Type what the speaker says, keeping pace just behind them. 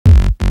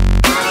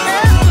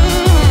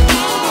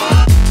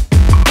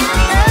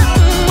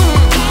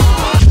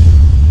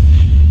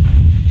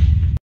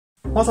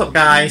What's up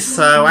guys?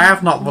 So I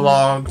have not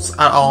vlogged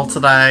at all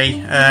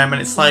today, and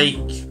it's like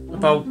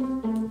about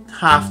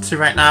 2:30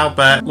 right now,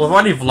 but well, I've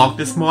already vlogged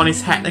this morning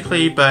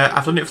technically, but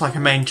I've done it for like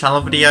a main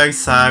channel video,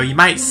 so you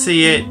might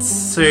see it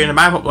soon. I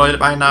might have uploaded it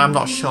by now, I'm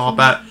not sure,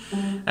 but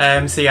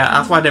so yeah,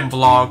 that's why I didn't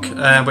vlog,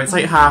 but it's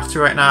like 2:30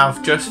 right now.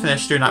 I've just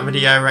finished doing that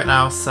video right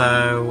now,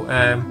 so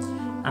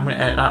I'm going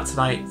to edit that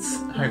tonight,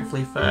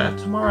 hopefully for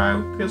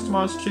tomorrow, because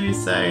tomorrow's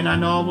Tuesday and I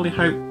normally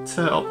hope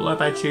to upload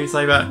by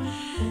Tuesday, but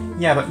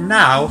yeah, but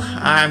now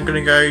I'm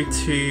going to go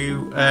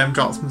to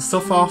drop some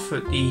stuff off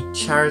at the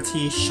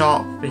charity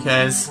shop,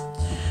 because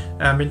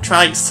I've been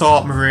trying to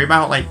sort my room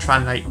out, like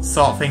trying to like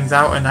sort things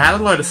out, and I had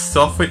a load of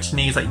stuff which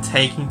needs like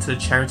taking to the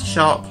charity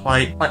shop,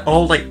 like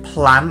old like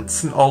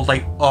plants and old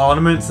like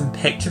ornaments and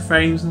picture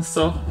frames and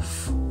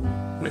stuff,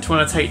 which I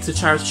want to take to the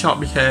charity shop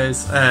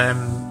because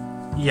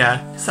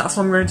yeah, so that's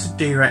what I'm going to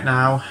do right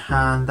now,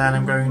 and then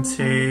I'm going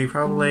to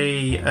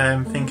probably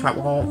think about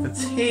what I want for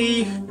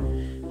tea.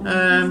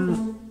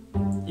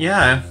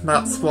 Yeah,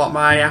 that's what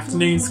my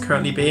afternoon's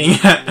currently being.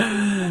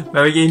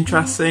 Very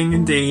interesting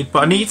indeed.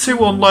 But I need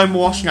to unload my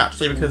washing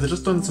actually, because I've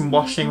just done some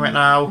washing right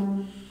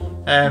now.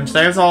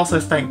 Today was also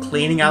spent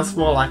cleaning as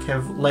well, like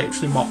I've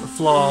literally mopped the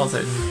floors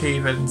and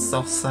hoovered and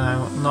stuff,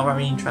 so not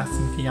very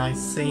interesting for you guys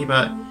to see,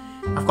 but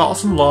I've got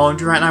some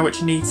laundry right now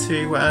which I need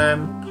to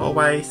put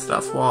away, so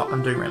that's what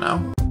I'm doing right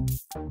now.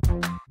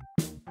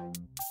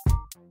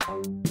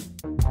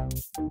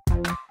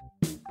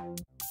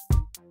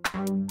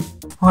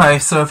 Okay,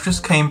 so I've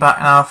just came back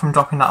now from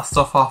dropping that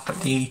stuff off at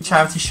the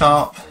charity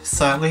shop,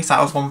 so at least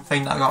that was one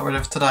thing that I got rid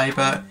of today,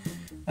 but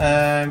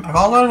I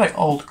got a lot of like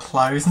old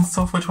clothes and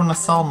stuff which I want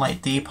to sell on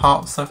like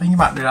Depop, so I think I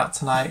might do that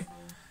tonight.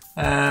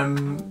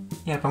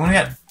 Yeah, but I'm going to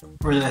get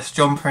rid of this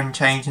jumper and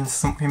change into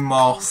something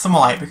more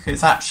summer-like, because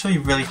it's actually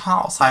really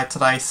hot outside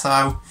today,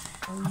 so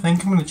I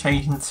think I'm going to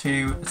change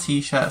into a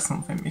t-shirt or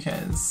something,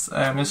 because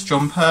this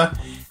jumper,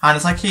 and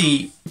it's like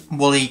a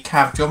woolly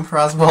calf jumper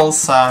as well,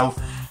 so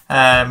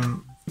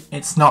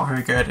it's not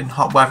very good in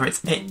hot weather.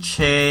 It's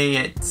itchy,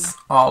 it's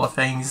all the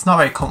things, it's not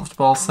very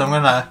comfortable, so I'm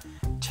going to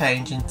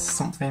change into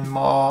something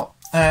more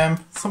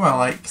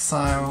summer-like,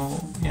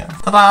 so yeah.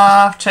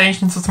 Ta-da! I've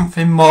changed into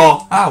something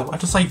more, ow, I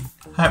just like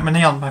hurt my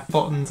knee on my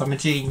buttons on my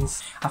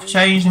jeans. I've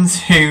changed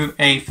into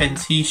a thin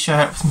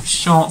t-shirt with some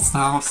shorts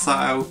now,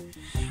 so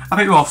a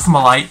bit more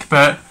summer-like,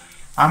 but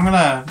I'm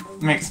gonna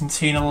make some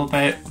tea in a little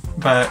bit,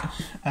 but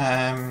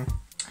yeah,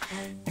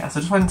 so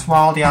I just went to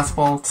Aldi as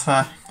well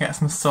to get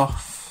some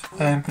stuff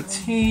for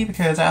tea,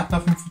 because I had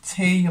nothing for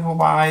tea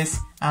otherwise,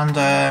 and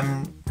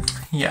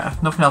yeah,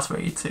 nothing else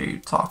really to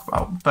talk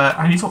about, but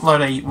I need to upload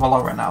a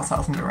vlog right now, so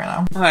that's what I'm doing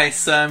right now. Okay,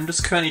 so I'm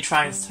just currently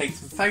trying to take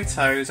some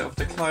photos of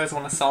the clothes I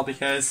want to sell,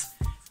 because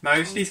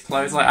most of these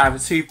clothes are like either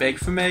too big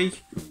for me,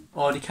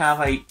 or they kind of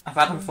like, I've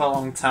had them for a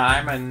long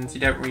time and they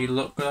don't really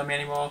look good on me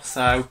anymore,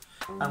 so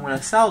I'm going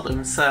to sell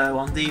them, so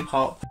on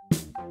Depop.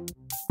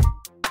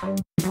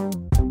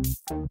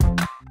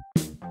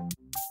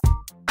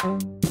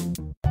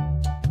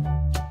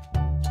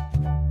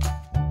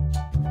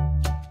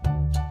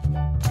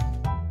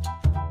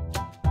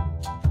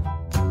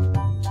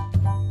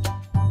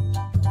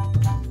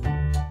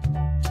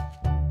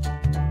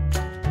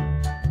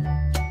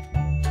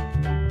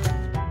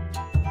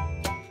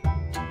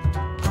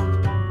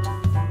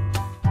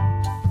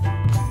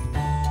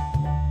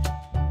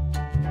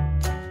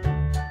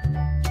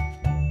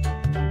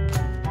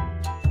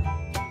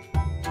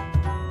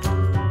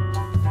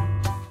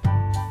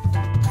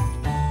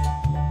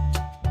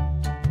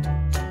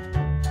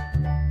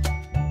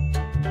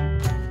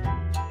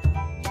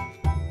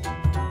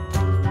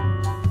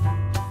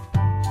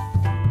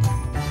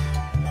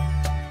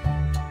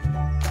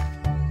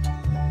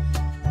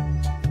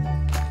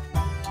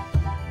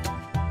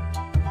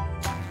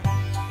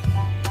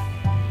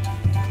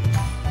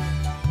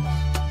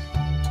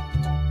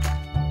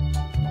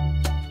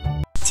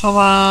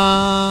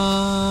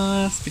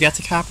 Ta-da!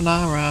 Spaghetti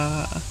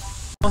carbonara!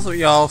 What's up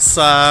y'all,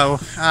 so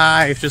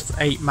I've just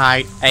ate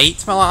my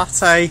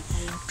latte,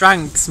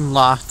 drank some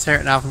latte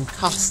right now from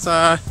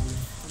Costa,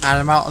 and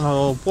I'm out on a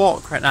little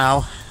walk right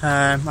now.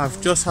 I've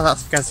just had that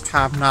spaghetti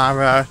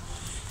carbonara.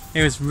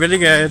 It was really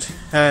good,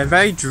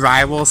 very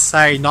dry we'll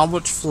say, not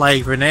much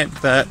flavour in it,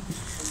 but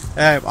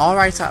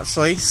alright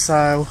actually,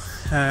 so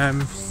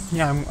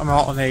yeah, I'm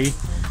out on a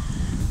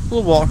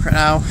little walk right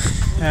now,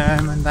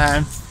 and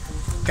then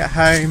get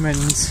home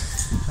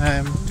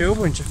and do a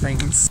bunch of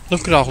things.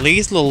 Look at all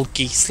these little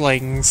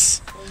geeslings.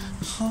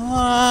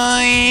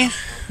 Hi.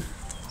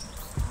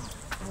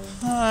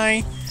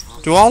 Hi.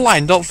 They're all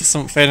lined up for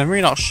something, I'm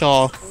really not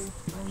sure.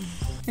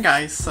 Hey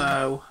guys,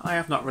 so I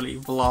have not really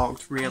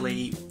vlogged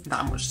really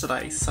that much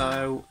today,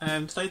 so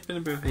today's been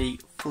a bit of a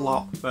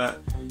flop,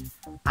 but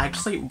I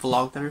just like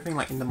vlogged everything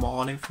like in the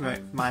morning for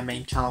my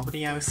main channel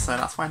videos, so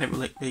that's why I didn't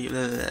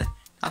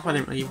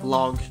really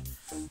vlog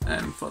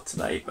for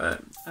today,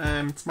 but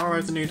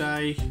tomorrow's a new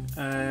day,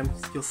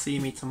 you'll see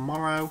me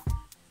tomorrow.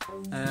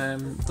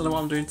 Don't know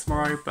what I'm doing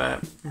tomorrow,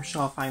 but I'm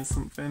sure I'll find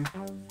something.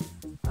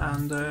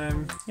 And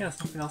yeah, there's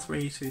nothing else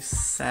really to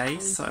say,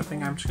 so I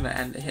think I'm just going to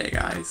end it here,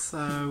 guys.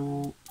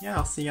 So yeah,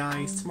 I'll see you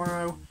guys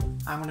tomorrow.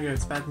 I'm going to go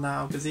to bed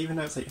now, because even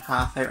though it's like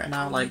 8:30 right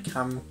now, like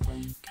I'm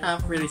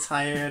kind of really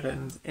tired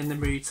and in the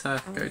mood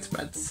to go to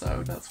bed,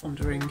 so that's what I'm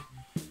doing.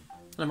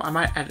 I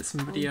might edit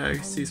some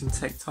videos, do some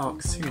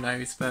TikToks, who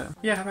knows, but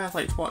yeah, I hope you guys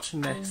liked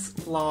watching this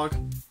vlog.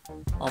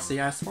 I'll see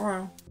you guys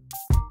tomorrow.